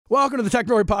Welcome to the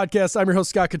Technori Podcast. I'm your host,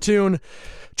 Scott Katoon.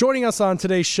 Joining us on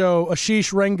today's show,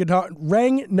 Ashish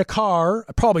Rangnakkar.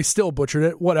 I probably still butchered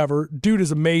it. Whatever. Dude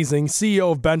is amazing.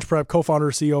 CEO of BenchPrep,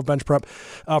 co-founder, CEO of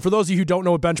BenchPrep. For those of you who don't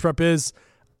know what BenchPrep is,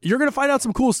 you're going to find out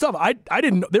some cool stuff. I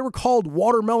didn't know. They were called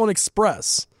Watermelon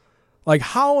Express. Like,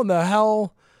 how in the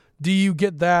hell do you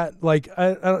get that? Like,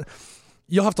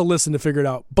 you'll have to listen to figure it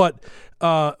out. But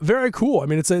very cool. I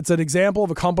mean, it's an example of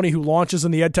a company who launches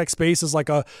in the ed tech space as like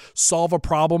a solve a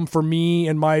problem for me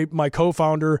and my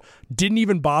co-founder. Didn't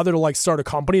even bother to like start a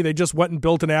company. They just went and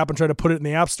built an app and tried to put it in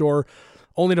the app store,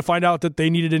 only to find out that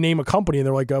they needed to name a company. And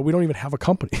they're like, we don't even have a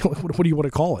company. What do you want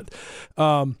to call it?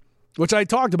 Which I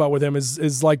talked about with him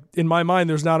is like, in my mind,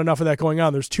 there's not enough of that going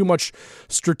on. There's too much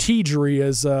strategery,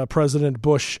 as President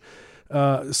Bush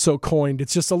so coined.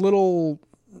 It's just a little,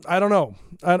 I don't know.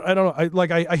 I don't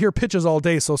know. I hear pitches all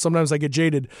day, so sometimes I get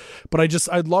jaded. But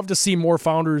I'd love to see more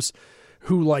founders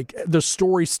who, like, the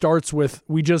story starts with,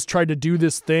 we just tried to do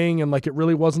this thing, and like it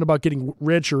really wasn't about getting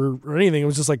rich or anything. It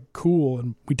was just like cool,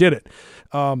 and we did it.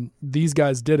 These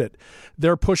guys did it.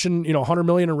 They're pushing, $100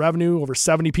 million in revenue, over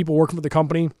 70 people working for the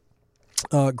company.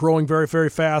 Growing very,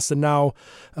 very fast, and now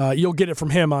you'll get it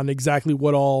from him on exactly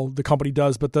what all the company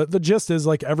does. But the gist is,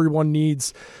 like, everyone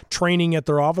needs training at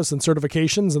their office and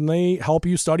certifications, and they help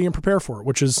you study and prepare for it,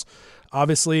 which is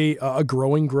obviously a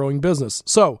growing business.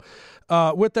 So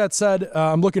with that said,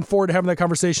 I'm looking forward to having that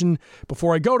conversation.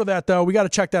 Before I go to that, though, we got to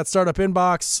check that startup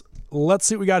inbox. Let's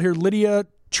see what we got here. Lydia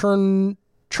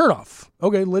Chernoff.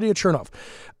 Okay, Lydia Chernoff.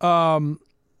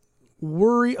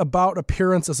 Worry about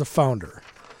appearance as a founder.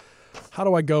 How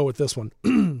do I go with this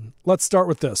one? Let's start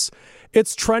with this.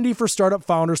 It's trendy for startup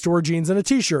founders to wear jeans and a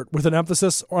t-shirt with an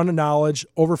emphasis on knowledge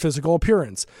over physical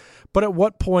appearance. But at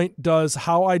what point does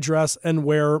how I dress and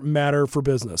wear matter for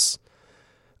business?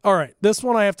 All right, this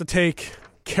one I have to take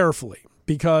carefully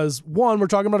because, one, we're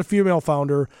talking about a female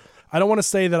founder. I don't want to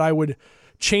say that I would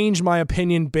change my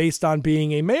opinion based on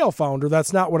being a male founder.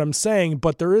 That's not what I'm saying,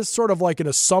 but there is sort of like an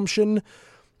assumption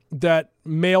that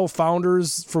male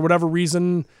founders, for whatever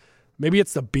reason, maybe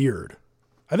it's the beard.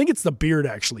 I think it's the beard,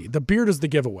 actually. The beard is the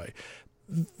giveaway.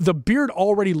 The beard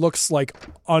already looks like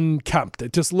unkempt.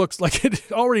 It just looks like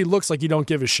you don't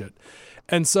give a shit.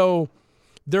 And so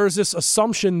there's this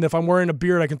assumption that if I'm wearing a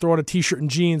beard, I can throw on a t-shirt and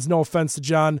jeans. No offense to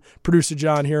John, producer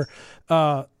John here.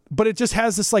 But it just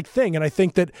has this like thing. And I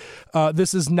think that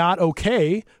this is not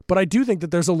okay. But I do think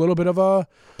that there's a little bit of a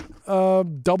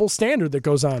double standard that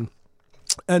goes on.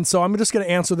 And so I'm just going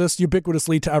to answer this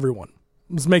ubiquitously to everyone.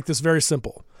 Let's make this very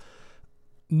simple.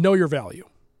 Know your value.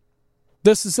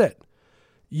 This is it.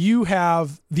 You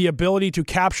have the ability to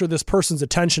capture this person's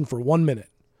attention for 1 minute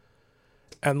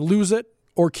and lose it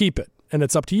or keep it. And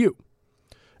it's up to you.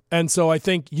 And so I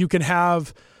think you can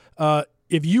have,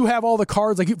 if you have all the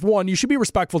cards, like, one, you should be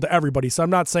respectful to everybody. So I'm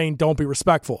not saying don't be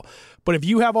respectful. But if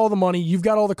you have all the money, you've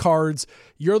got all the cards,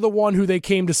 you're the one who they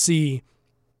came to see.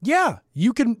 Yeah,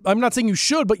 you can. I'm not saying you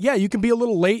should, but yeah, you can be a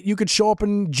little late. You could show up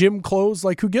in gym clothes.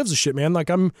 Like, who gives a shit, man? Like,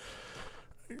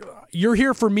 you're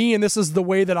here for me, and this is the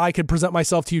way that I could present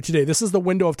myself to you today. This is the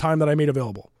window of time that I made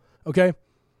available. Okay?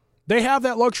 They have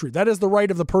that luxury. That is the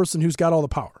right of the person who's got all the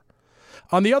power.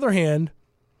 On the other hand,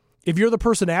 if you're the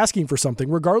person asking for something,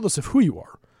 regardless of who you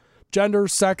are, gender,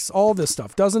 sex, all this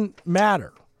stuff doesn't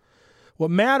matter.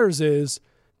 What matters is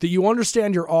that you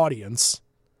understand your audience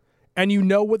and you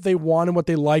know what they want and what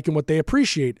they like and what they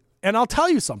appreciate. And I'll tell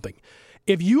you something.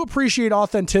 If you appreciate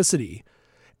authenticity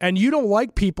and you don't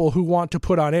like people who want to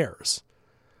put on airs,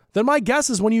 then my guess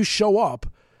is when you show up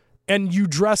and you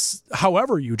dress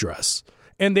however you dress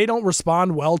and they don't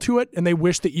respond well to it and they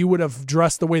wish that you would have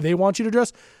dressed the way they want you to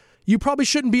dress, you probably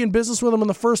shouldn't be in business with them in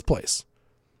the first place.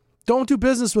 Don't do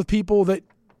business with people that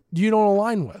you don't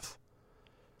align with.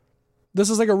 This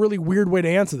is like a really weird way to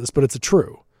answer this, but it's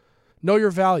true. Know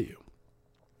your value.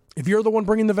 If you're the one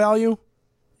bringing the value, you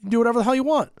can do whatever the hell you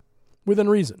want within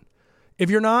reason. If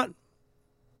you're not,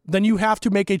 then you have to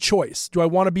make a choice. Do I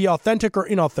want to be authentic or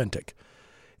inauthentic?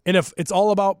 And if it's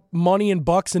all about money and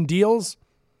bucks and deals,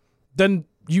 then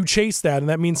you chase that. And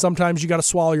that means sometimes you got to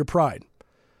swallow your pride.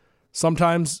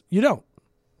 Sometimes you don't.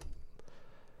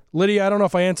 Lydia, I don't know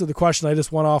if I answered the question. I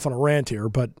just went off on a rant here,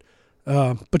 but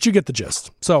you get the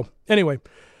gist. So anyway,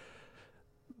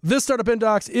 this Startup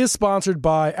Inbox is sponsored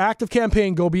by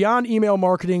ActiveCampaign. Go beyond email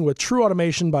marketing with true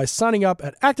automation by signing up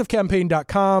at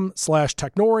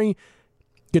activecampaign.com/Technori.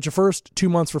 Get your first 2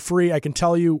 months for free. I can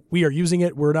tell you, we are using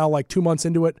it. We're now like 2 months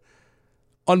into it.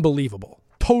 Unbelievable.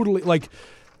 Totally, like,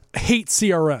 hate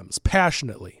CRMs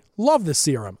passionately. Love this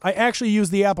CRM. I actually use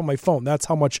the app on my phone. That's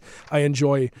how much I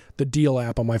enjoy the Deal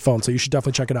app on my phone. So you should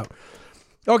definitely check it out.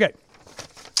 Okay,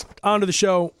 on to the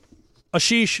show.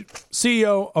 Ashish,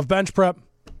 CEO of Bench Prep.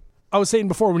 I was saying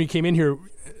before when you came in here,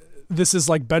 this is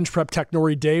like Bench Prep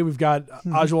Technori Day. We've got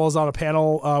Ujjwal is on a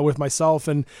panel with myself,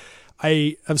 and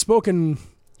I have spoken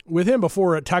with him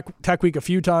before at Tech Week a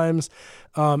few times.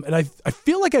 And I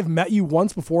feel like I've met you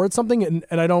once before at something,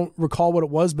 and I don't recall what it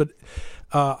was, but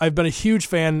I've been a huge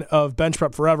fan of Bench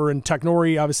Prep forever, and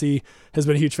Technori obviously has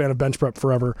been a huge fan of Bench Prep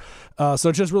forever. So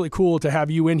it's just really cool to have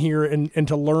you in here and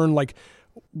to learn like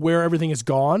where everything has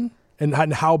gone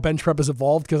and how Bench Prep has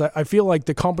evolved, because I feel like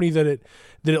the company that it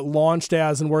launched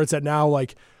as and where it's at now,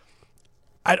 like,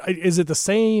 is it the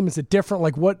same? Is it different?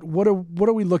 Like, what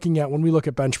are we looking at when we look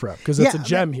at Bench Prep? Because it's a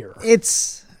gem here.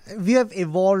 We have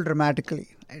evolved dramatically,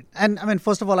 and I mean,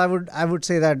 first of all, I would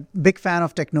say that big fan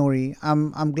of Technori.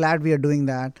 I'm glad we are doing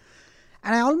that,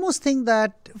 and I almost think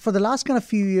that for the last kind of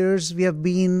few years we have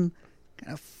been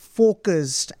kind of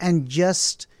focused and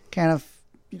just kind of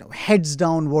heads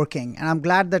down working, and I'm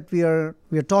glad that we are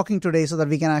talking today so that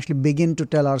we can actually begin to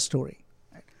tell our story.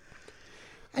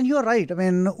 And you're right. I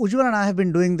mean, Ujjwal and I have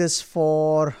been doing this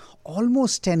for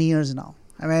almost 10 years now.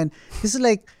 I mean, this is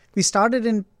like, we started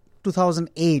in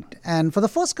 2008. And for the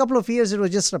first couple of years, it was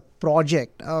just a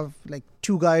project of like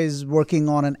two guys working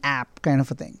on an app kind of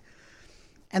a thing.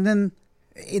 And then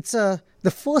the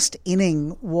first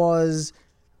inning was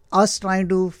us trying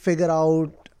to figure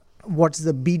out what's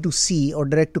the B2C or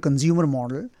direct to consumer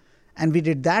model. And we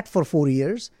did that for 4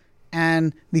 years.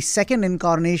 And the second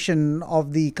incarnation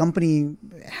of the company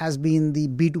has been the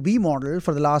B2B model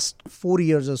for the last 4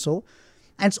 years or so.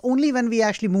 And it's only when we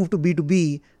actually moved to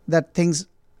B2B that things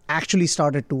actually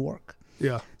started to work.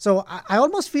 Yeah. So I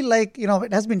almost feel like,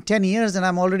 it has been 10 years and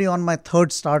I'm already on my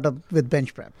third startup with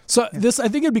Bench Prep. So this, I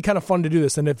think it'd be kind of fun to do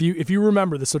this. And if you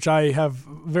remember this, which I have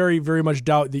very, very much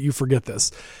doubt that you forget this,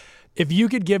 if you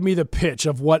could give me the pitch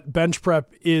of what Bench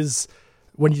Prep is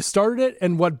when you started it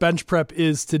and what Bench Prep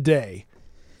is today,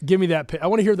 give me that pitch. I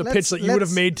want to hear the pitch that you would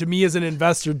have made to me as an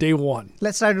investor day one.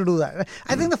 Let's try to do that.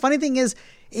 I think the funny thing is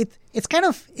it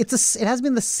has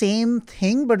been the same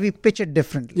thing, but we pitch it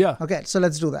differently. Yeah. Okay, so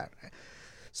let's do that.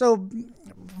 So,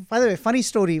 by the way, funny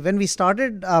story. When we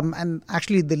started, and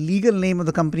actually the legal name of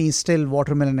the company is still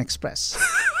Watermelon Express.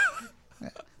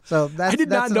 So I did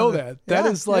not know that. That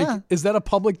is like, is that a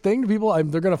public thing to people?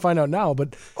 They're going to find out now.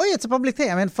 But oh yeah, it's a public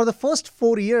thing. I mean, for the first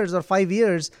 4 years or 5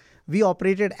 years, we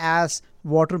operated as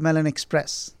Watermelon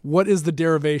Express. What is the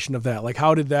derivation of that? Like,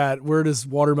 where does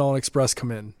Watermelon Express come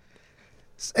in?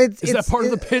 Is that part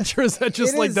of the pitch, or is that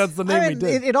just like that's the name we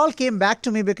did? It all came back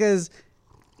to me because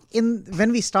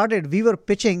when we started, we were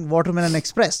pitching Watermelon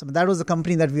Express. I mean, that was the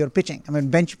company that we were pitching. I mean,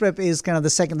 Bench Prep is kind of the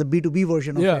B2B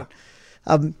version of it.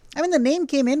 I mean, the name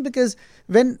came in because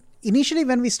initially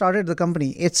when we started the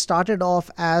company, it started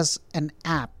off as an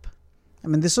app. I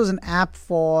mean, this was an app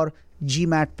for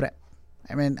GMAT prep.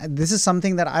 I mean, this is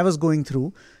something that I was going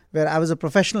through, where I was a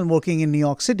professional working in New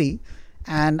York City,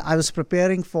 and I was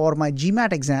preparing for my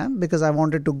GMAT exam because I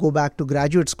wanted to go back to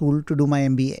graduate school to do my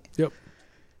MBA. Yep.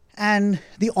 And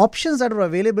the options that were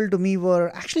available to me were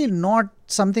actually not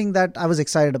something that I was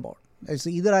excited about. It's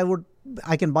either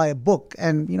I can buy a book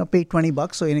and pay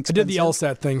 $20, so inexpensive. I did the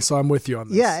LSAT thing, so I'm with you on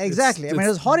this. Yeah, exactly. I mean, it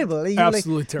was horrible.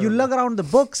 Absolutely terrible. You lug around the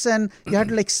books and you had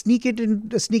to sneak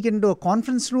into a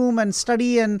conference room and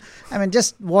study, and I mean,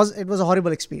 it was a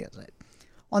horrible experience. Right?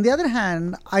 On the other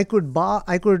hand, I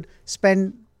could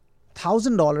spend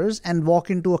 $1,000 and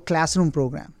walk into a classroom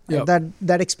program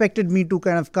that expected me to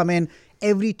kind of come in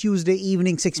every Tuesday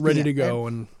evening 6 p.m. ready to go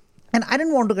And I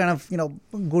didn't want to kind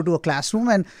of, go to a classroom,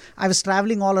 and I was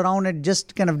traveling all around. It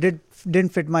just kind of didn't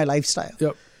fit my lifestyle.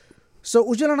 Yep. So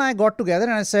Ujjwal and I got together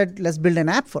and I said, let's build an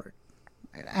app for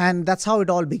it. And that's how it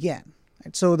all began.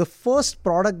 So the first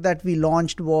product that we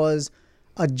launched was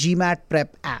a GMAT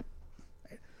prep app.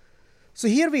 So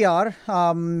here we are,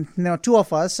 two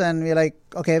of us, and we're like,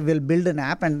 okay, we'll build an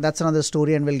app, and that's another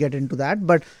story, and we'll get into that.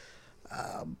 But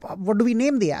what do we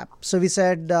name the app? So we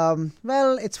said,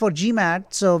 well, it's for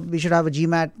GMAT, so we should have a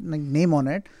GMAT name on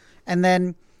it. And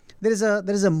then there is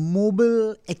a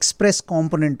mobile express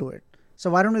component to it. So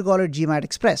why don't we call it GMAT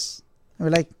Express? And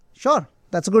we're like, sure,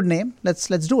 that's a good name. Let's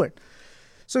do it.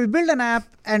 So we build an app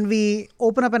and we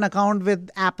open up an account with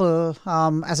Apple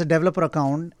as a developer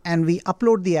account, and we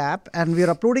upload the app, and we're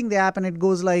uploading the app, and it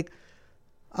goes like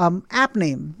app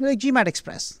name, like GMAT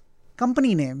Express,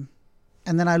 company name.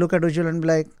 And then I look at Ujjwal and be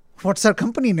like, what's our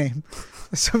company name?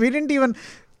 So we didn't even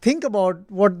think about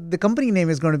what the company name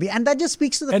is going to be. And that just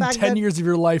speaks to the fact that 10 years of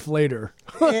your life later.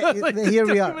 Here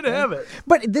we are. Even have it.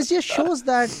 But this just shows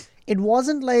that it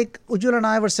wasn't like Ujjwal and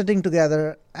I were sitting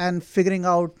together and figuring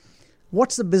out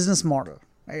what's the business model.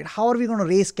 right? How are we going to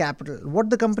raise capital? What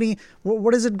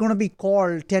is it going to be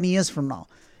called 10 years from now?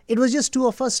 It was just two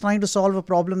of us trying to solve a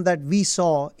problem that we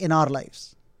saw in our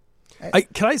lives.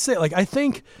 Can I say, I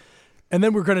think, and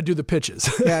then we're going to do the pitches.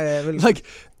 Yeah.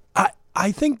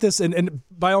 I think this, and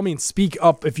by all means, speak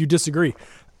up if you disagree.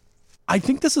 I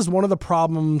think this is one of the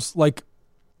problems,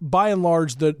 by and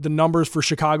large, the numbers for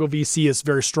Chicago VC is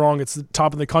very strong. It's the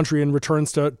top of the country in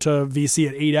returns to VC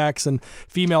at 8x, and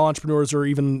female entrepreneurs are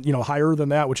even higher than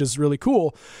that, which is really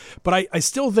cool. But I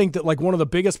still think that one of the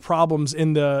biggest problems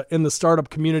in the startup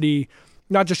community,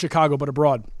 not just Chicago but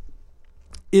abroad,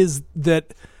 is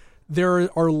that there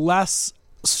are less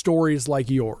stories like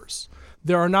yours.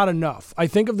 There are not enough. I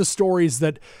think of the stories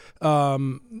that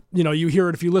you hear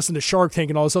it if you listen to Shark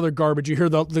Tank and all this other garbage. You hear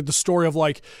the story of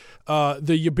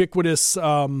the ubiquitous,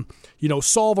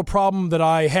 solve a problem that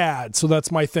I had. So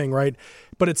that's my thing, right?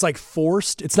 But it's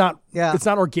forced. It's not. Yeah. It's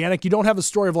not organic. You don't have a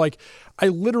story of I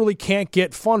literally can't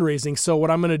get fundraising. So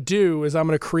what I'm going to do is I'm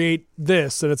going to create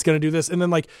this, and it's going to do this, and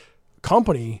then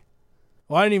company.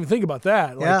 Well, I didn't even think about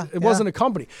that. It wasn't a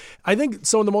company. I think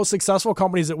some of the most successful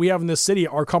companies that we have in this city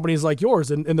are companies like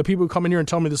yours, and the people who come in here and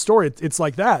tell me the story, it's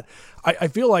like that. I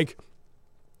feel like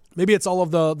maybe it's all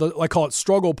of the I call it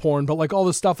struggle porn, but all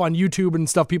the stuff on YouTube and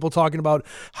stuff, people talking about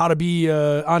how to be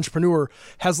an entrepreneur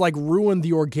has ruined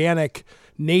the organic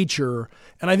nature.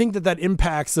 And I think that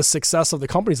impacts the success of the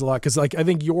companies a lot, because I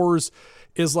think yours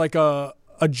is a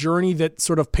journey that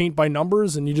sort of paint by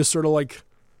numbers, and you just sort of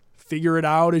figure it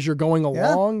out as you're going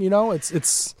along.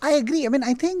 It's I agree. I mean,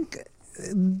 I think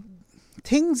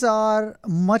things are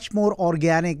much more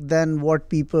organic than what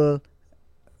people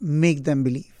make them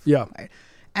believe. Yeah. Right?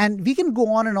 And we can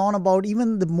go on and on about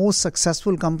even the most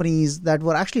successful companies that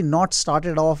were actually not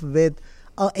started off with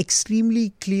an extremely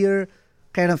clear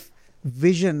kind of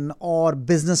vision or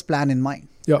business plan in mind.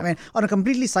 Yeah. I mean, on a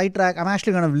completely sidetrack, I'm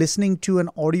actually kind of listening to an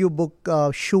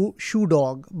audiobook, Shoe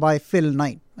Dog by Phil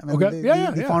Knight. I mean,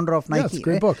 the founder of Nike. Yeah, it's a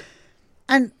great book.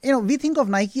 And, we think of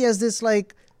Nike as this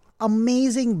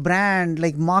amazing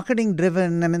brand, marketing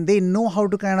driven. I mean, they know how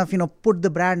to kind of, put the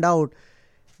brand out.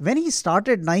 When he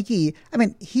started Nike, I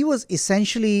mean, he was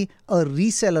essentially a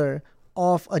reseller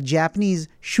of a Japanese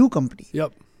shoe company.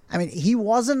 Yep. I mean, he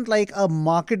wasn't a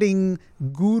marketing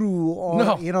guru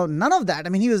or, none of that. I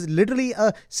mean, he was literally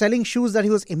selling shoes that he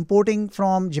was importing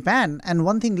from Japan, and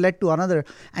one thing led to another,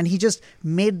 and he just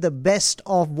made the best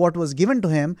of what was given to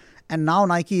him. And now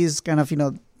Nike is kind of,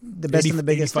 the best and the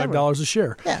biggest ever. $85 a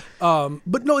share. Yeah.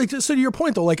 But no, so to your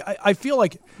point though, I feel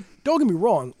don't get me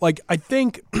wrong. I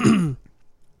think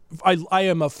I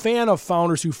am a fan of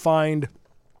founders who find,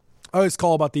 I always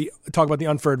talk about the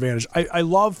unfair advantage. I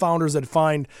love founders that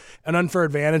find an unfair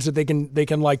advantage that they can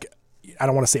I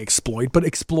don't want to say exploit, but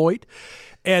exploit.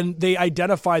 And they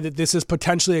identify that this is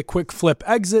potentially a quick flip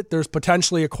exit. There's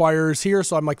potentially acquirers here.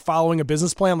 So I'm following a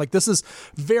business plan. this is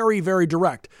very, very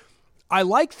direct. I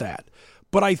like that.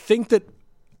 But I think that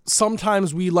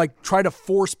sometimes we try to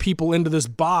force people into this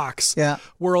box. Yeah.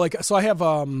 Where so I have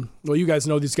you guys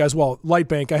know these guys well,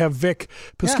 Lightbank. I have Vic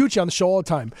Pascucci on the show all the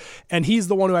time, and he's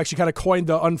the one who actually kind of coined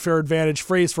the unfair advantage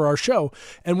phrase for our show.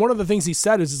 And one of the things he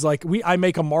said is I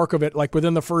make a mark of it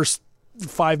within the first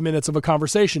 5 minutes of a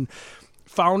conversation.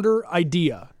 Founder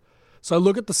idea. So I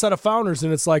look at the set of founders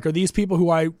and it's are these people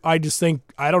who I just think,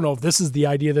 I don't know if this is the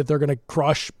idea that they're going to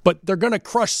crush, but they're going to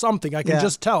crush something. I can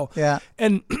just tell. Yeah.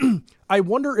 And I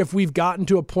wonder if we've gotten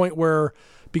to a point where,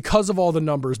 because of all the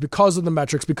numbers, because of the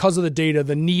metrics, because of the data,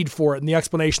 the need for it and the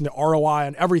explanation, the ROI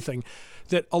and everything,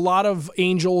 that a lot of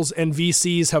angels and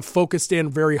VCs have focused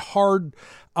in very hard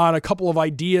on a couple of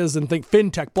ideas and think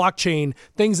fintech, blockchain,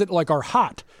 things that are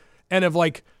hot, and have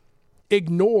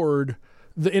ignored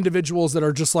the individuals that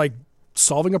are just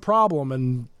solving a problem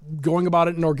and going about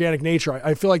it in organic nature.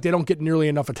 I feel they don't get nearly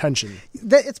enough attention.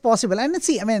 It's possible. And let's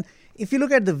see, I mean, if you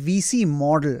look at the VC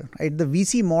model, right, the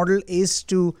VC model is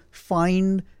to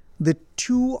find the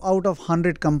 2 out of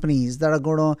 100 companies that are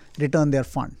going to return their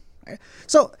fund. Right?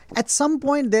 So at some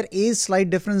point, there is slight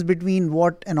difference between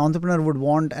what an entrepreneur would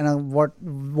want and what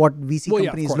VC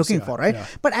company is looking for, right? Yeah.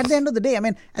 But at the end of the day, I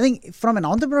mean, I think from an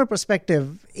entrepreneur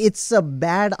perspective, it's a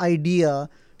bad idea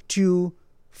to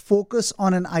focus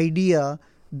on an idea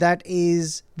that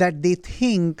they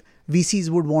think VCs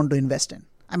would want to invest in.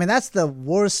 I mean, that's the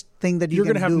worst thing that you're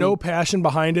going to have no passion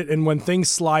behind it. And when things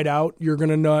slide out, you're going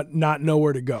to not know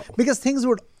where to go. Because things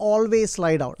would always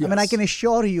slide out. Yes. I mean, I can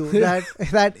assure you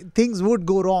that things would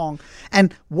go wrong.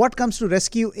 And what comes to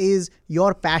rescue is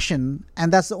your passion.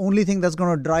 And that's the only thing that's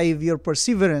going to drive your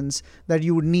perseverance that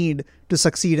you would need to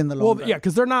succeed in the long run. Well, yeah,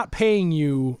 because they're not paying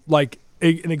you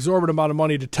an exorbitant amount of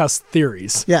money to test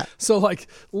theories. Yeah. So like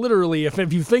literally,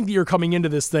 if you think that you're coming into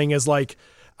this thing as like,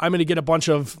 I'm going to get a bunch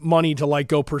of money to like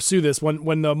go pursue this,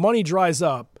 when the money dries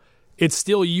up, it's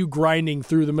still you grinding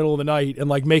through the middle of the night and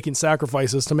like making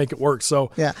sacrifices to make it work.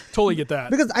 So Yeah. totally get that.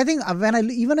 Because I think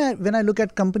when I look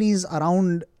at companies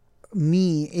around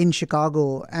me in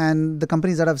Chicago and the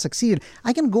companies that have succeeded,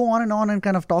 I can go on and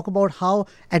kind of talk about how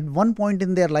at one point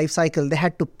in their life cycle they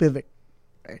had to pivot.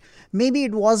 Right? Maybe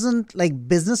it wasn't like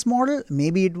business model,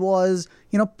 maybe it was,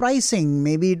 pricing,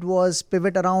 maybe it was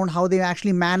pivot around how they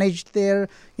actually managed their,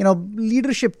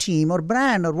 leadership team or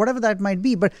brand or whatever that might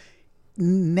be. But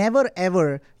never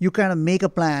ever you kind of make a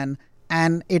plan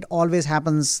and it always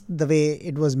happens the way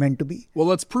it was meant to be. Well,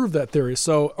 let's prove that theory.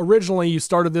 So originally you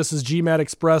started this as GMAT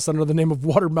Express under the name of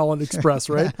Watermelon Express,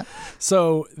 right?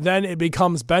 So then it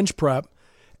becomes Bench Prep,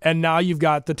 and now you've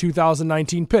got the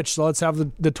 2019 pitch. So let's have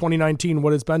the 2019.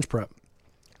 What is Bench Prep?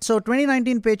 So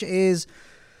 2019 pitch is,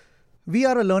 we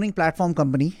are a learning platform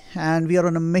company and we are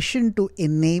on a mission to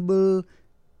enable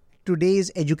today's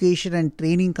education and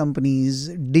training companies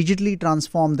digitally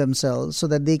transform themselves so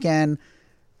that they can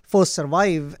first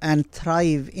survive and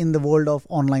thrive in the world of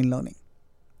online learning.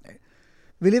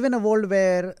 We live in a world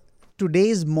where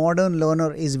today's modern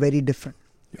learner is very different.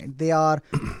 Right? They are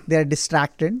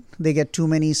distracted. They get too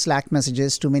many Slack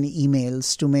messages, too many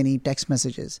emails, too many text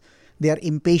messages. They are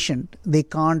impatient. They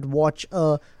can't watch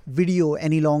a video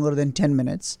any longer than 10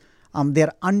 minutes.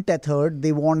 They're untethered.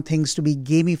 They want things to be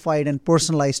gamified and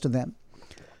personalized to them.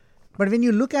 But when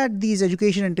you look at these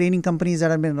education and training companies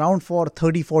that have been around for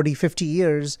 30, 40, 50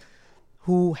 years,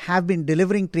 who have been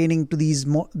delivering training to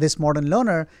this modern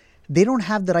learner, they don't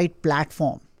have the right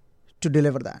platform to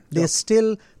deliver that. They're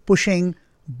still pushing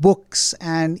books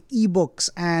and ebooks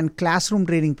and classroom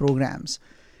training programs.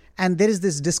 And there is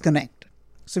this disconnect.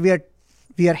 So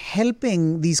we are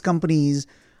helping these companies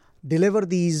deliver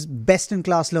these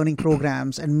best-in-class learning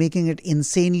programs and making it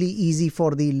insanely easy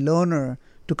for the learner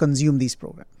to consume these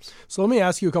programs. So let me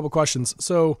ask you a couple questions.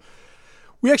 So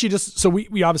we actually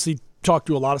we obviously talked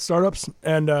to a lot of startups,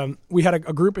 and we had a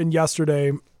group in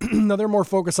yesterday. Now they're more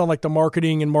focused on like the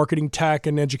marketing and marketing tech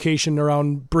and education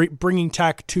around bringing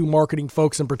tech to marketing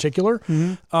folks in particular.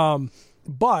 Mm-hmm.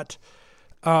 But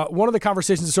one of the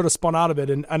conversations that sort of spun out of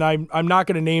it, and I'm not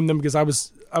going to name them because I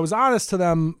was honest to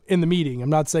them in the meeting. I'm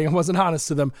not saying I wasn't honest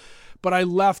to them, but I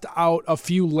left out a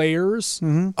few layers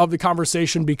of the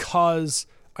conversation because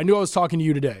I knew I was talking to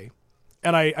you today.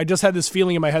 And I just had this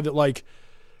feeling in my head that like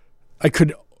I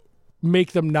could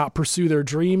make them not pursue their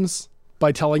dreams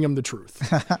by telling them the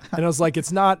truth. And I was like,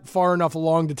 it's not far enough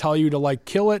along to tell you to like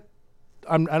kill it.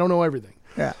 I don't know everything.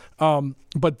 Yeah.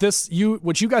 But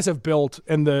what you guys have built,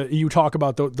 and you talk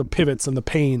about the pivots and the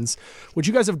pains, what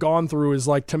you guys have gone through is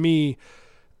like, to me,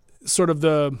 sort of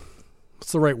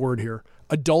what's the right word here?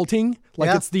 Adulting.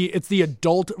 Like it's the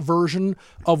adult version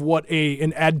of what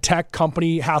an ed tech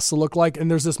company has to look like.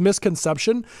 And there's this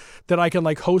misconception that I can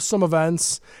like host some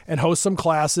events and host some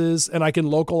classes and I can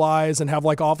localize and have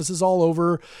like offices all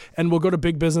over and we'll go to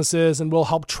big businesses and we'll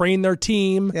help train their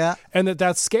team. Yeah. And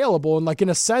that's scalable. And like in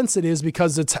a sense it is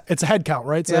because it's a head count,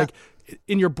 right? So like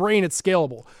in your brain it's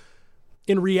scalable.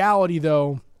 In reality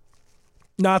though,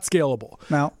 not scalable.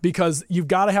 No. Because you've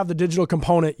got to have the digital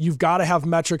component. You've got to have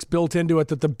metrics built into it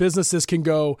that the businesses can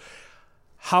go,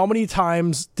 how many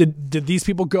times did these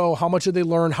people go? How much did they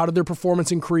learn? How did their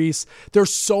performance increase?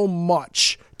 There's so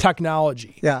much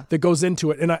technology that goes into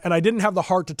it. And I didn't have the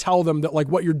heart to tell them that like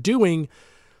what you're doing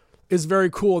is very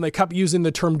cool. And they kept using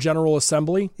the term General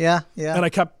Assembly. Yeah. And I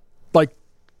kept like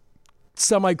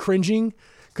semi-cringing.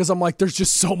 Because I'm like, there's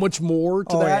just so much more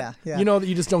to that, that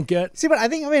you just don't get. See, but I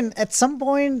think, at some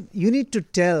point, you need to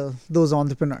tell those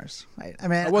entrepreneurs, right?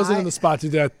 I wasn't in the spot to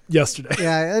do that yesterday.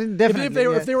 Yeah, definitely.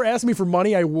 If they were asking me for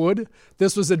money, I would.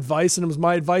 This was advice, and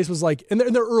my advice was like, and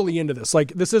they're early into this.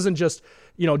 Like, this isn't just,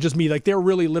 just me. Like, they're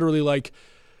really literally like,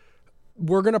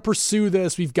 we're going to pursue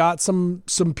this. We've got some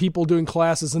people doing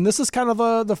classes. And this is kind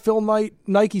of the Phil Knight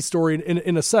Nike story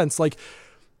in a sense. Like,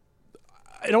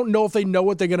 I don't know if they know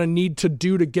what they're going to need to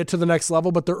do to get to the next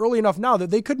level, but they're early enough now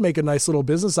that they could make a nice little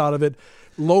business out of it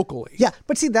locally. Yeah,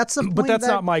 but see, that's the point. But that's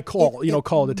not my call,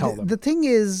 call to tell them. The thing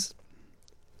is,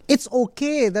 it's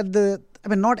okay that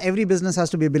not every business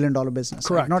has to be $1 billion business.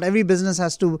 Correct. Right? Not every business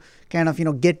has to kind of,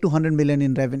 get to 100 million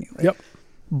in revenue. Right? Yep.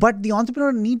 But the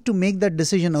entrepreneur need to make that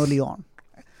decision early on.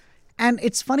 And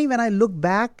it's funny when I look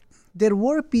back, there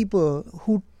were people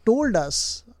who told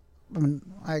us,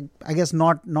 I guess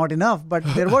not enough, but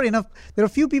there were enough. There are a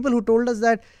few people who told us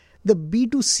that the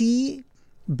B2C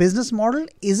business model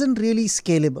isn't really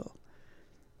scalable.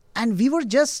 And we were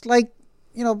just like,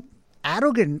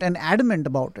 arrogant and adamant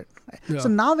about it. Yeah. So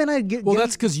now when I get... Well,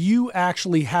 that's because you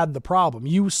actually had the problem.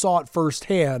 You saw it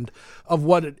firsthand of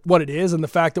what it is, and the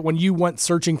fact that when you went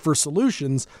searching for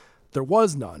solutions, there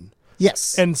was none.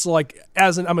 Yes. And so, like,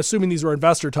 I'm assuming these were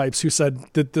investor types who said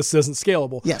that this isn't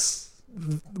scalable. Yes.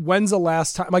 When's the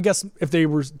last time? I guess if they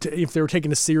were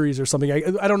taking a series or something,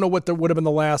 I don't know what would have been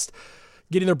the last.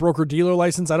 Getting their broker dealer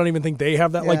license, I don't even think they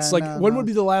have that. When would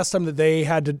be the last time that they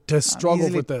had to struggle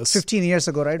with this? 15 years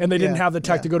ago, right? And they didn't have the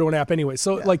tech to go to an app anyway.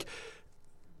 So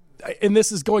and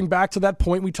this is going back to that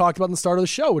point we talked about in the start of the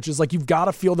show, which is like you've got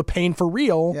to feel the pain for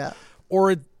real,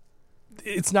 or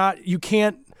it's not. You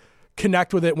can't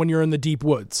connect with it when you're in the deep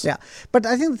woods. Yeah, but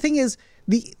I think the thing is,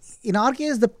 in our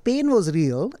case, the pain was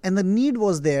real and the need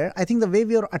was there. I think the way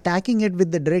we are attacking it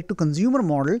with the direct-to-consumer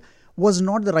model was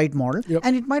not the right model. Yep.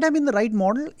 And it might have been the right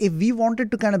model if we wanted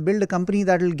to kind of build a company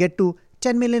that will get to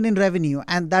 10 million in revenue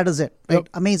and that is it. Right? Yep.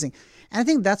 Amazing. And I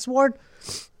think that's what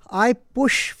I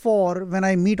push for when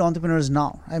I meet entrepreneurs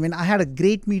now. I mean, I had a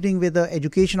great meeting with an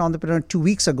education entrepreneur 2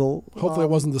 weeks ago. Hopefully it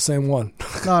wasn't the same one.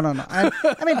 No. I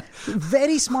mean,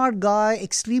 very smart guy,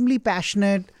 extremely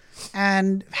passionate,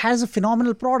 and has a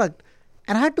phenomenal product.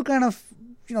 And I had to kind of,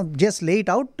 just lay it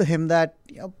out to him that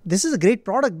this is a great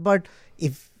product, but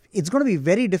if it's going to be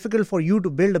very difficult for you to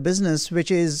build a business which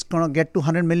is going to get to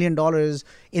 $100 million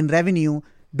in revenue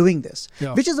doing this,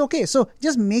 which is okay. So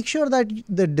just make sure that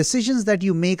the decisions that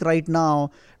you make right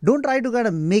now, don't try to kind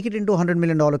of make it into a $100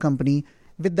 million company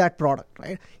with that product,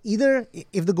 right? Either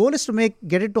if the goal is to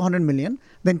get it to 100 million,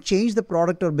 then change the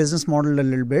product or business model a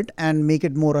little bit and make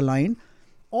it more aligned.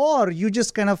 Or you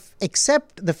just kind of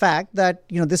accept the fact that,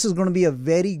 this is going to be a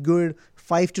very good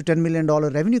 $5 to $10 million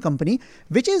revenue company,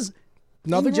 which is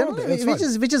nothing wrong with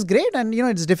it. Which is great, and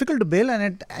it's difficult to build, and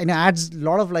it adds a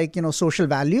lot of social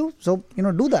value. So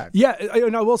do that. Yeah,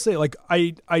 and I will say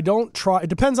I don't try. It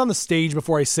depends on the stage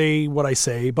before I say what I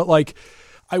say, but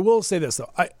I will say this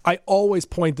though. I always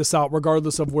point this out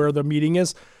regardless of where the meeting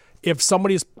is. If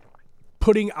somebody is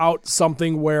putting out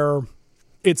something where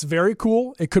it's very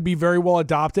cool, it could be very well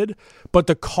adopted, but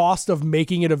the cost of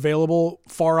making it available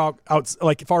far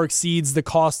exceeds the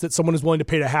cost that someone is willing to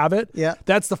pay to have it. Yeah.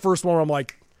 That's the first one where I'm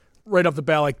like, right off the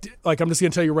bat, like I'm just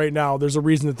going to tell you right now, there's a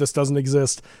reason that this doesn't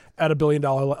exist at $1 billion.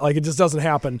 Like it just doesn't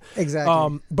happen.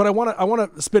 Exactly. But I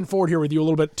want to spin forward here with you a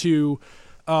little bit to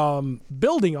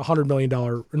building a $100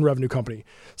 million in revenue company.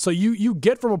 So you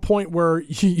get from a point where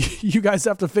you guys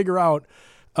have to figure out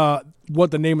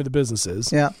what the name of the business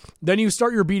is. Yeah. Then you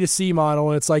start your B2C model,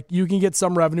 and it's like you can get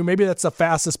some revenue. Maybe that's the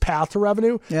fastest path to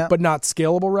revenue, but not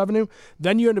scalable revenue.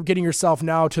 Then you end up getting yourself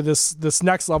now to this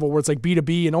next level where it's like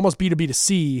B2B and almost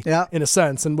B2B2C in a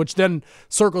sense, and which then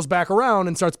circles back around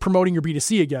and starts promoting your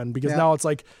B2C again, because now it's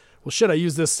like, well, shit, I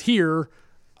use this here.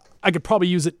 I could probably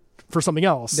use it for something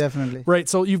else. Definitely. Right.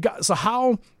 So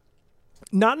how,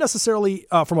 not necessarily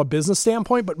from a business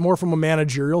standpoint, but more from a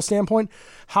managerial standpoint,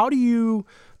 how do you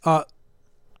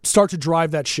start to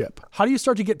drive that ship? How do you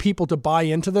start to get people to buy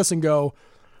into this and go,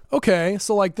 okay,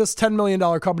 so like this $10 million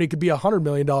company could be a $100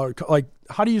 million. Like,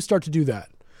 how do you start to do that?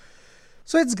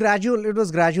 So it's gradual. It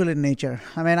was gradual in nature.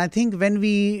 I mean, I think when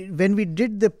we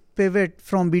did the pivot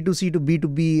from B2C to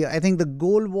B2B, I think the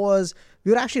goal was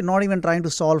we were actually not even trying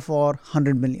to solve for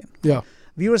 100 million. Yeah.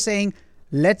 We were saying,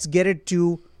 let's get it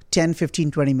to 10, 15,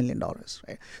 20 million dollars.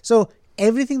 Right? So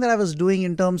everything that I was doing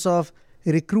in terms of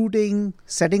recruiting,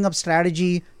 setting up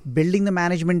strategy, building the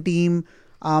management team,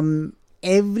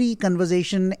 every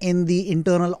conversation in the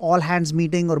internal all hands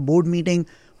meeting or board meeting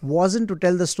wasn't to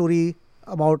tell the story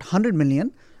about 100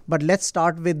 million, but let's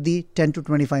start with the 10 to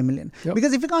 25 million. Yep.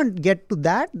 Because if you can't get to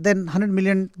that, then 100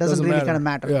 million doesn't really kind of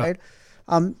matter, right?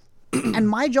 And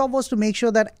my job was to make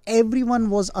sure that everyone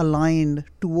was aligned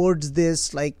towards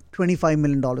this like $25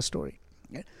 million story.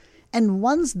 Right? And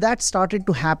once that started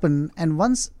to happen, and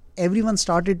once everyone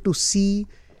started to see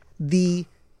the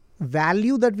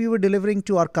value that we were delivering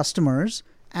to our customers,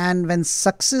 and when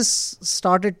success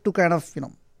started to kind of,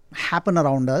 happen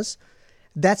around us,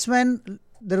 that's when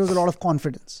there was a lot of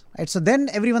confidence, right? So then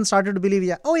everyone started to believe,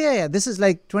 this is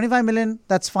like 25 million,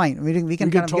 that's fine. We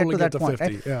can kind of totally get to that point,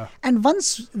 50, right? Yeah. And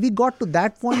once we got to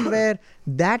that point where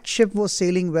that ship was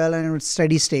sailing well and it was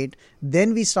steady state,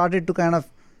 then we started to kind of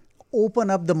open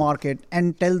up the market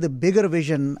and tell the bigger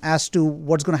vision as to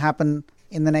what's going to happen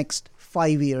in the next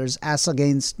 5 years as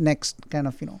against next kind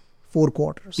of, 4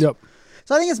 quarters. Yep.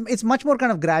 So I think it's much more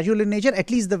kind of gradual in nature, at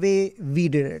least the way we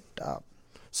did it.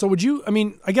 So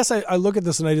I guess I look at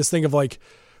this and I just think of like,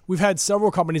 we've had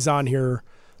several companies on here,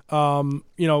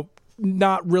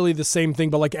 not really the same thing,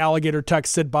 but like Alligator Tech,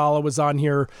 Sid Bala was on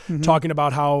here talking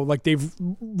about how like they've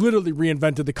literally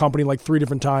reinvented the company like 3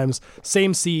 different times.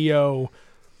 Same CEO,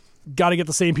 got to get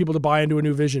the same people to buy into a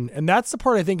new vision. And that's the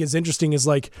part I think is interesting, is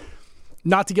like,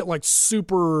 not to get like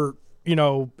super,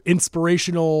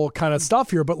 inspirational kind of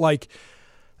stuff here, but like,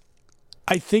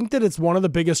 I think that it's one of the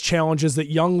biggest challenges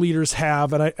that young leaders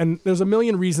have. And there's a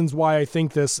million reasons why I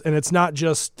think this, and it's not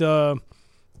just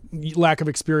lack of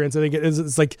experience. I think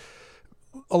it's like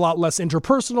a lot less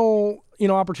interpersonal,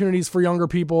 opportunities for younger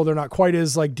people. They're not quite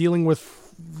as like dealing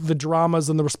with the dramas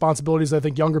and the responsibilities I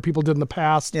think younger people did in the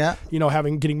past. Yeah.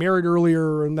 Getting married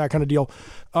earlier and that kind of deal.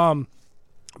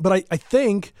 But I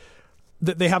think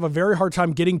that they have a very hard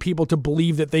time getting people to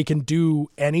believe that they can do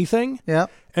anything. Yeah.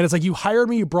 And it's like, you hired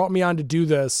me, you brought me on to do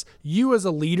this. You as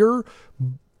a leader,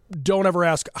 don't ever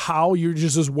ask how, you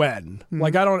just as when.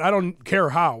 Like, I don't care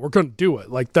how, we're going to do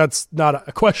it. Like, that's not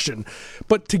a question.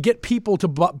 But to get people to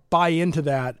buy into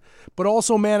that, but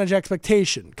also manage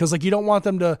expectation. Because like, you don't want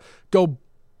them to go,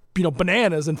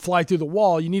 bananas and fly through the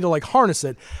wall. You need to like harness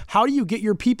it. How do you get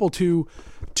your people to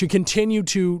continue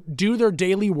to do their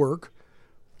daily work,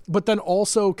 but then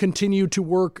also continue to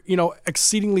work,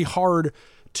 exceedingly hard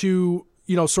to,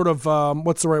 sort of,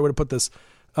 what's the right way to put this?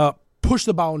 Push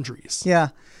the boundaries. Yeah.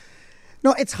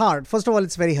 No, it's hard. First of all,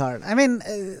 it's very hard. I mean,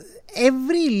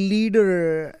 every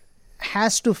leader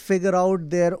has to figure out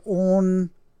their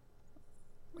own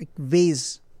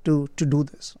ways to do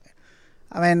this.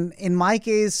 I mean, in my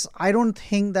case, I don't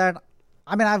think that,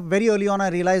 very early on, I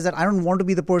realized that I don't want to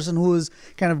be the person who is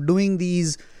kind of doing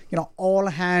these, all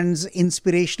hands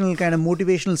inspirational kind of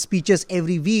motivational speeches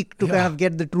every week to kind of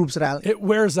get the troops rallied. It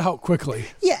wears out quickly.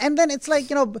 Yeah. And then it's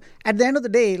like, at the end of the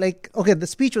day, like, okay, the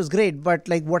speech was great, but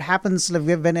like what happens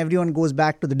when everyone goes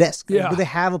back to the desk? Yeah. Do they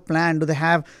have a plan? Do they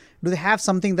have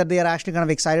something that they are actually kind of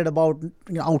excited about,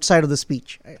 outside of the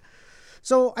speech?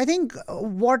 So I think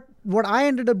what I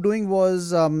ended up doing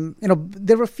was,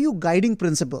 there were a few guiding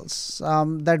principles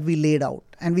that we laid out,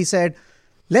 and we said,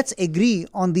 let's agree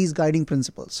on these guiding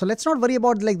principles. So let's not worry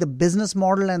about like the business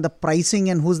model and the pricing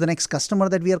and who's the next customer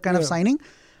that we are kind of signing,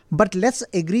 but let's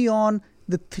agree on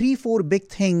the 3-4 big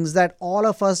things that all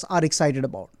of us are excited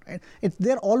about. Right?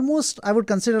 They're almost, I would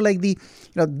consider like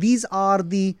these are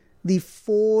the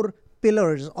 4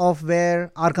 pillars of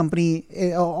where our company,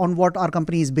 on what our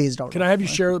company is based out. Can I have you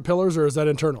share the pillars, or is that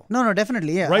internal? No,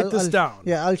 definitely. Yeah. Write this down.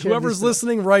 Yeah, I'll share. Whoever's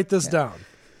listening, write this down.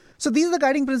 So these are the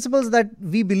guiding principles that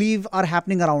we believe are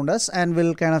happening around us, and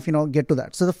we'll kind of, get to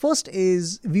that. So the first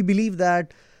is, we believe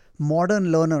that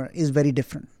modern learner is very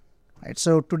different. Right?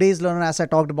 So today's learner, as I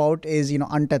talked about, is,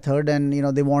 untethered, and,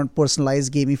 they want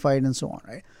personalized, gamified, and so on,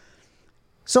 right?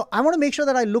 So I want to make sure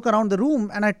that I look around the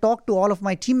room and I talk to all of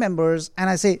my team members and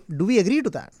I say, do we agree to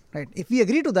that? Right? If we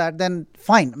agree to that, then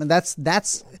fine. I mean,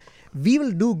 that's we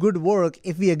will do good work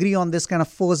if we agree on this kind of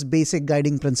first basic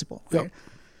guiding principle. Right? Yep.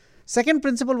 Second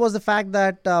principle was the fact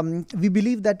that we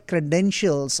believe that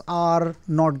credentials are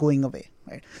not going away.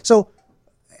 Right? So,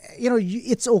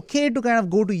 it's okay to kind of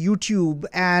go to YouTube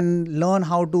and learn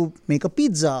how to make a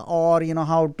pizza, or,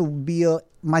 how to be a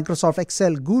Microsoft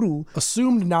Excel guru.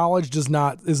 Assumed knowledge is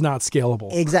not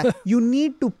scalable. Exactly. You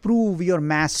need to prove your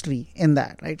mastery in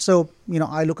that, right? So,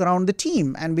 I look around the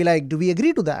team and be like, do we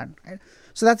agree to that? Right?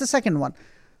 So that's the second one.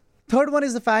 Third one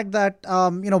is the fact that,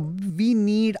 we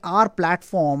need our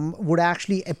platform would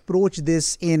actually approach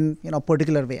this in, a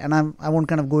particular way. And I won't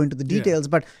kind of go into the details,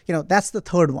 but, that's the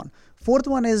third one. Fourth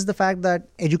one is the fact that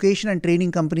education and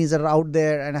training companies that are out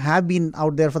there and have been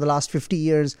out there for the last 50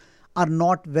 years are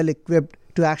not well equipped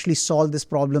to actually solve this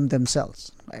problem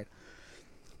themselves, right?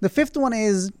 The fifth one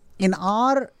is,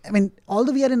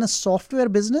 although we are in a software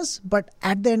business, but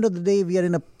at the end of the day, we are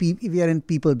in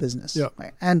people business,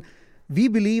 right? And we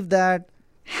believe that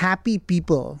happy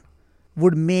people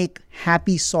would make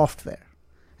happy software,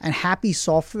 and happy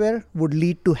software would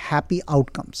lead to happy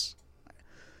outcomes.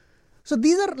 So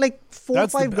these are like 4 or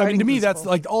 5 guiding to me, principles. that's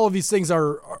like, all of these things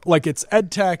are like, it's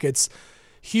ed tech, it's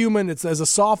human, it's as a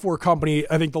software company.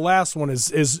 I think the last one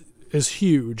is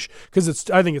huge, because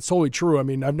I think it's totally true. I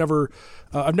mean, I've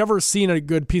never seen a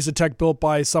good piece of tech built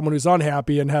by someone who's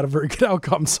unhappy and had a very good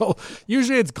outcome. So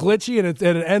usually it's glitchy and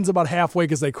it ends about halfway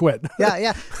because they quit.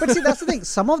 Yeah. But see, that's the thing.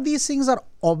 Some of these things are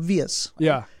obvious.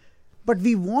 Yeah. But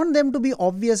we want them to be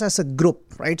obvious as a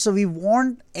group, right? So we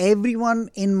want everyone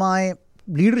in my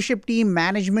leadership team,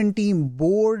 management team,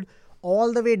 board,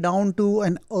 all the way down to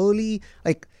an early,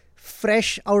 like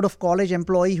fresh out of college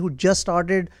employee who just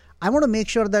started. I want to make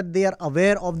sure that they are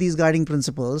aware of these guiding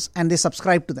principles and they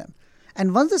subscribe to them.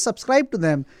 And once they subscribe to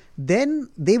them, then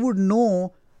they would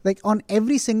know like on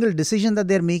every single decision that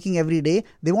they're making every day,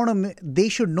 they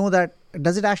should know that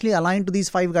does it actually align to these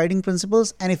 5 guiding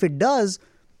principles? And if it does,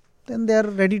 then they're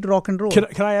ready to rock and roll. Can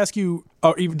I ask you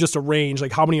even just a range,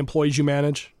 like how many employees you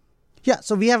manage? Yeah,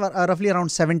 so we have roughly around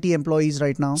 70 employees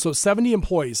right now. So 70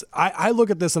 employees. I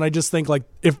look at this and I just think like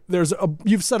if there's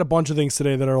you've said a bunch of things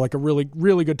today that are like a really,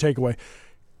 really good takeaway.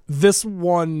 This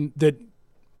one that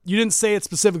you didn't say it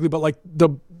specifically, but like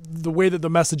the way that the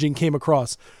messaging came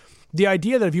across. The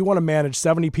idea that if you want to manage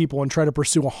 70 people and try to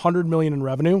pursue 100 million in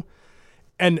revenue,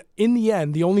 and in the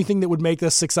end, the only thing that would make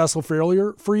this successful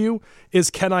for you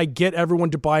is can I get everyone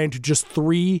to buy into just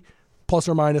 3 plus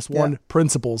or minus 1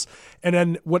 principles? And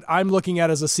then what I'm looking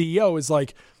at as a CEO is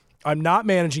like, I'm not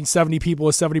managing 70 people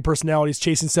with 70 personalities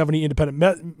chasing 70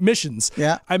 independent missions.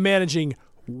 Yeah. I'm managing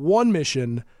 1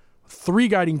 mission, 3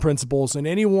 guiding principles, and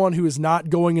anyone who is not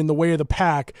going in the way of the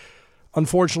pack,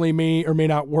 unfortunately, may or may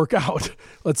not work out.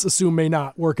 Let's assume may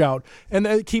not work out. And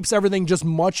that keeps everything just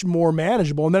much more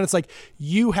manageable. And then it's like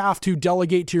you have to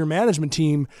delegate to your management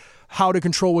team how to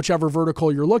control whichever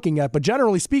vertical you're looking at. But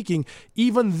generally speaking,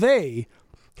 even they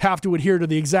have to adhere to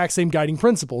the exact same guiding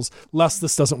principles, lest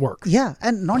this doesn't work. Yeah,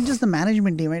 and not just the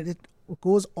management team. It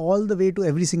goes all the way to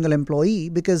every single employee,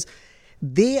 because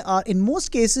they are, in most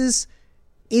cases,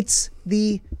 it's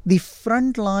the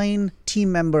frontline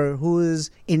team member who is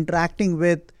interacting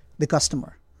with the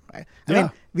customer. Right? I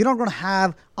mean, we're not going to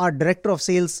have our director of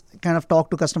sales kind of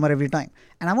talk to customer every time.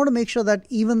 And I want to make sure that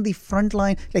even the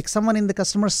frontline, like someone in the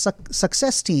customer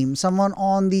success team, someone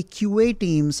on the QA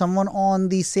team, someone on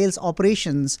the sales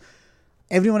operations,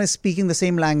 everyone is speaking the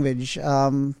same language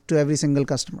to every single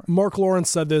customer. Mark Lawrence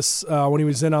said this when he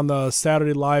was in on the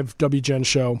Saturday Live WGen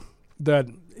show, that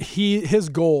his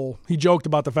goal, he joked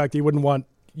about the fact that he wouldn't want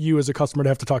you as a customer to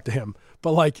have to talk to him,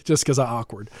 but like just because I'm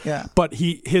awkward. Yeah. But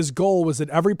his goal was that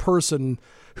every person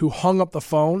who hung up the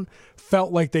phone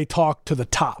felt like they talked to the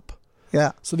top.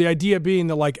 Yeah. So the idea being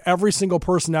that like every single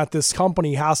person at this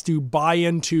company has to buy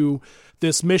into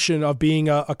this mission of being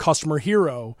a customer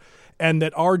hero, and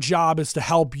that our job is to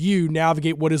help you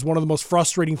navigate what is one of the most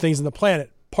frustrating things on the planet,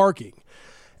 parking.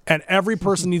 And every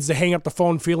person needs to hang up the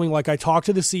phone feeling like I talked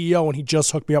to the CEO and he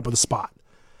just hooked me up with a spot.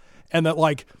 And that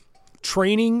like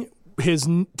training his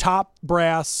top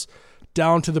brass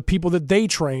down to the people that they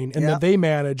train and that they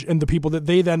manage and the people that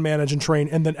they then manage and train,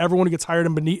 and then everyone who gets hired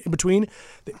in between,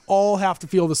 they all have to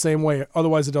feel the same way.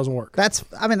 Otherwise it doesn't work. That's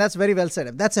very well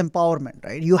said. That's empowerment,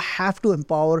 right? You have to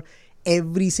empower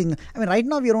every single, right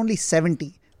now we're only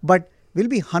 70, but we'll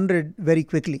be 100 very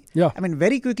quickly. Yeah.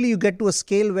 Very quickly you get to a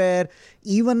scale where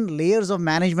even layers of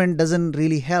management doesn't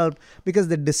really help, because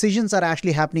the decisions are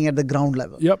actually happening at the ground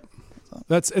level. Yep.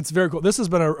 It's very cool. This has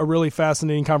been a really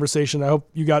fascinating conversation. I hope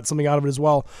you got something out of it as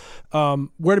well.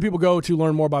 Where do people go to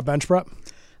learn more about BenchPrep?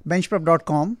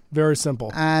 Benchprep.com. Very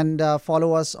simple. And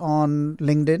follow us on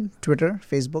LinkedIn, Twitter,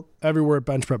 Facebook. Everywhere at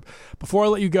BenchPrep. Before I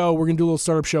let you go, we're going to do a little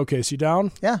startup showcase. You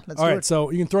down? Yeah, let's do it. All right, so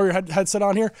you can throw your headset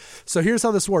on here. So here's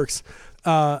how this works.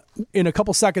 In a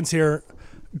couple seconds here,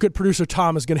 good producer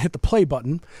Tom is going to hit the play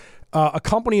button. A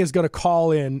company is going to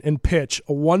call in and pitch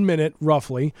a 1 minute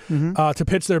roughly to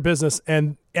pitch their business,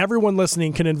 and everyone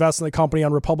listening can invest in the company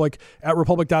on Republic at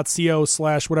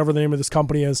republic.co/whatever the name of this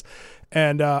company is.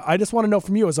 And I just want to know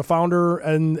from you as a founder,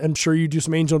 and I'm sure you do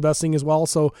some angel investing as well.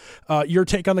 So your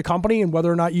take on the company and whether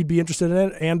or not you'd be interested in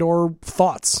it, and or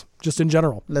thoughts just in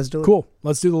general. Let's do it. Cool.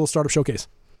 Let's do the little startup showcase.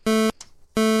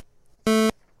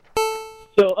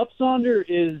 So Upsonder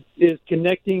is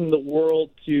connecting the world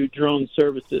to drone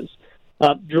services.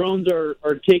 Drones are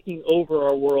taking over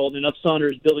our world, and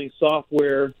Upsonder is building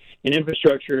software and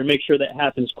infrastructure to make sure that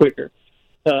happens quicker.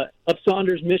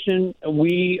 Upsonder's mission,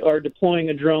 we are deploying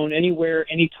a drone anywhere,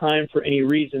 anytime, for any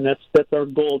reason. That's our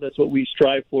goal. That's what we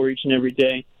strive for each and every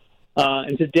day.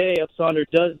 And today, Upsonder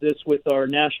does this with our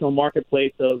national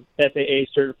marketplace of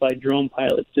FAA-certified drone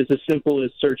pilots. It's as simple as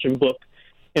search and book.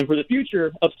 And for the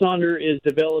future, Upsonder is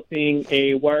developing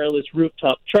a wireless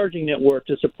rooftop charging network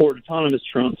to support autonomous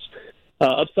drones.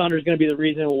 Upsonder is going to be the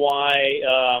reason why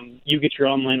you get your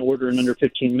online order in under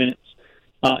 15 minutes.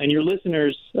 And your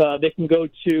listeners, they can go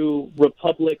to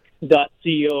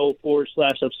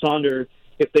republic.co/Upsonder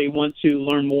if they want to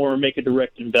learn more or make a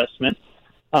direct investment.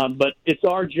 But it's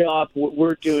our job, what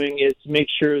we're doing is to make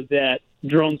sure that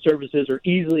drone services are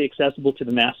easily accessible to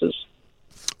the masses.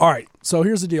 All right, so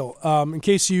here's the deal. In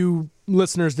case you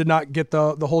listeners did not get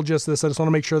the whole gist of this, I just want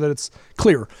to make sure that it's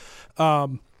clear.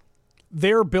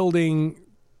 They're building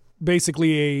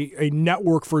basically a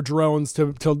network for drones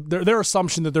to their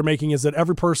assumption that they're making is that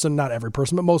every person, not every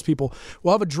person, but most people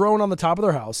will have a drone on the top of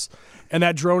their house, and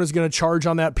that drone is going to charge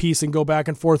on that piece and go back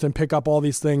and forth and pick up all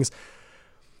these things.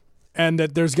 and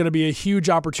that there's going to be a huge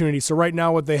opportunity. So right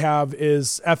now what they have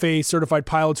is FAA certified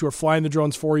pilots who are flying the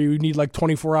drones for you. You need like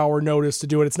 24-hour notice to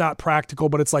do it. It's not practical,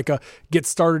 but it's like a get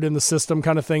started in the system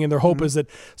kind of thing. And their hope is that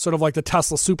sort of like the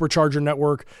Tesla supercharger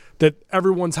network, that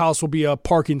everyone's house will be a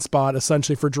parking spot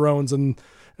essentially for drones, and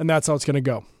that's how it's going to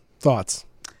go. Thoughts?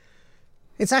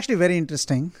 It's actually very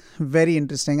interesting. Very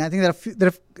interesting. I think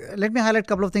let me highlight a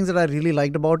couple of things that I really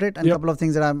liked about it and a couple of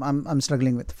things that I'm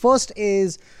struggling with. First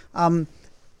is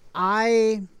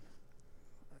I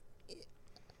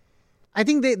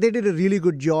think they did a really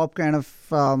good job kind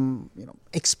of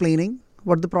explaining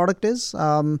what the product is,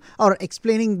 or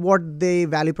explaining what the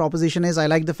value proposition is. I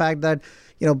like the fact that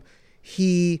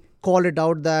he called it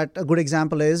out, that a good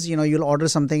example is you'll order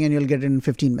something and you'll get it in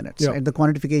 15 minutes. Right? The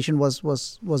quantification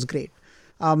was great.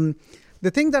 The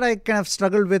thing that I kind of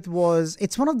struggled with was,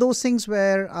 it's one of those things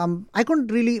where I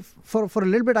couldn't really, for a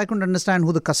little bit, I couldn't understand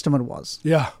who the customer was.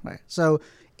 Yeah. Right. So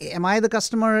am I the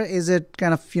customer? Is it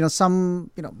kind of,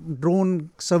 some, drone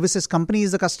services company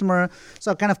is the customer?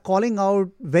 So kind of calling out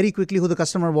very quickly who the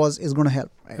customer was is going to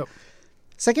help. Right? Yep.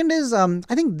 Second is, I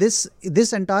think this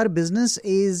entire business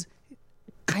is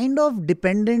kind of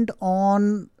dependent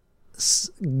on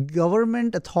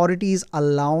government authorities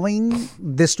allowing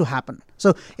this to happen.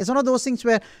 So it's one of those things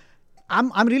where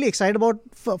I'm really excited about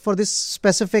for this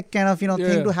specific kind of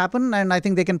thing to happen, and I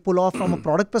think they can pull off from a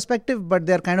product perspective, but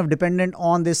they're kind of dependent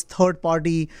on this third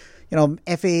party,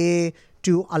 FAA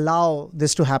to allow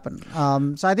this to happen.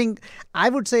 So I think I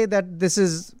would say that this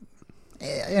is,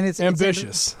 and it's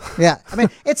ambitious. I mean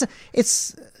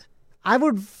it's I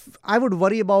would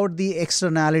worry about the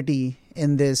externality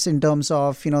in this, in terms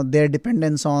of their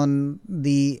dependence on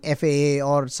the FAA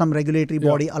or some regulatory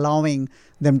body allowing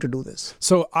them to do this.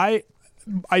 So I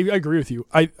agree with you.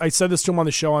 I said this to him on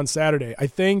the show on Saturday. I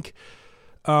think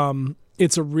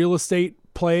it's a real estate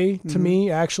play to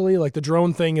me, actually. Like the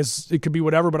drone thing it could be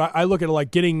whatever, but I look at it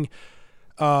like getting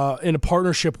in a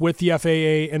partnership with the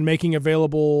FAA and making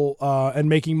available and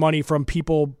making money from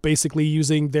people basically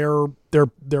using their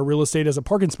real estate as a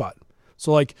parking spot.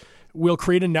 So like we'll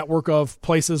create a network of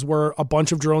places where a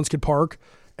bunch of drones could park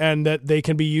and that they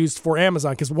can be used for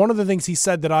Amazon. Because one of the things he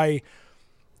said that I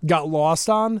got lost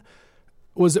on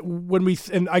was that when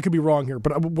and I could be wrong here,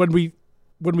 but when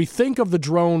we think of the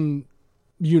drone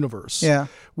universe,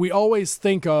 we always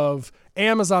think of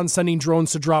Amazon sending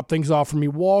drones to drop things off for me,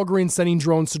 Walgreens sending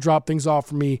drones to drop things off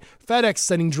for me, FedEx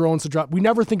sending drones to drop. We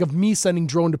never think of me sending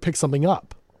drone to pick something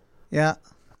up. Yeah.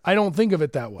 I don't think of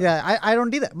it that way. Yeah, I don't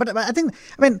do that. But I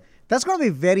mean, that's going to be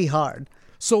very hard.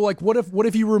 So like what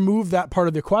if you remove that part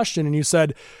of the question and you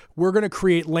said, we're going to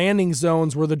create landing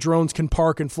zones where the drones can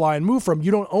park and fly and move from. You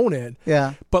don't own it.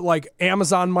 Yeah. But like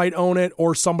Amazon might own it,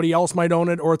 or somebody else might own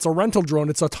it, or it's a rental drone.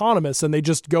 It's autonomous and they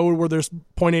just go where there's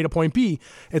point A to point B.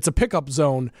 It's a pickup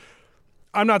zone.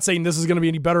 I'm not saying this is going to be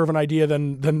any better of an idea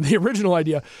than the original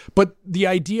idea, but the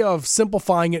idea of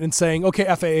simplifying it and saying, okay,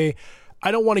 FAA, I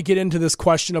don't want to get into this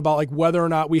question about like whether or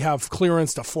not we have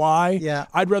clearance to fly. Yeah.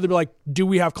 I'd rather be like, do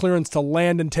we have clearance to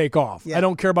land and take off? Yeah. I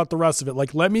don't care about the rest of it.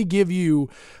 Like, let me give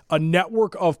you a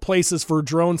network of places for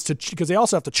drones to, because they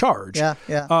also have to charge.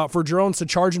 For drones to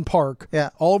charge and park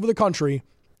all over the country,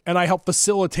 and I help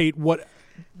facilitate what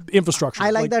infrastructure.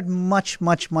 I like that much,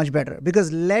 much, much better,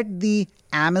 because let the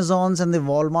Amazons and the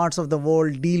Walmarts of the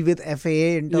world deal with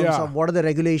FAA in terms of what are the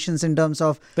regulations, in terms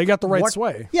of they got the right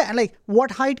sway. Yeah, and like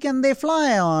what height can they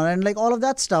fly on and like all of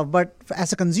that stuff. But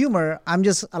as a consumer, I'm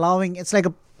just allowing, it's like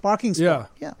a parking spot.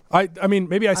 Yeah. I mean,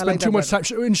 maybe I spend like too much time.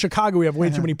 In Chicago, we have way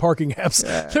too many parking apps.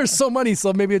 There's so many,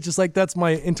 so maybe it's just like that's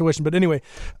my intuition. But anyway,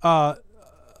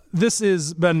 this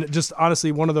has been just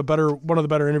honestly one of the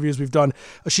better interviews we've done.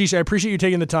 Ashish, I appreciate you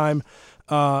taking the time.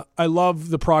 I love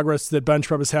the progress that Bench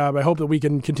Prep has had. I hope that we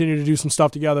can continue to do some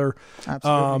stuff together.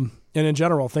 Absolutely. And in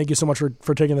general, thank you so much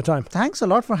for taking the time. Thanks a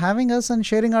lot for having us and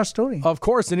sharing our story. Of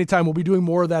course, anytime. We'll be doing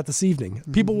more of that this evening.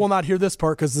 Mm-hmm. People will not hear this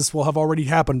part because this will have already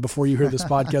happened before you hear this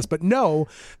podcast, but know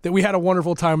that we had a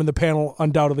wonderful time and the panel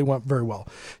undoubtedly went very well.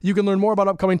 You can learn more about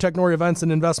upcoming Technori events and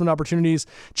investment opportunities.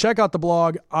 Check out the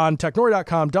blog on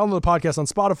technori.com. Download the podcast on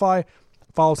Spotify.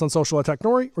 Follow us on social at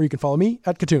Technori, or you can follow me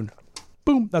at Katoon.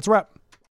 Boom, that's a wrap.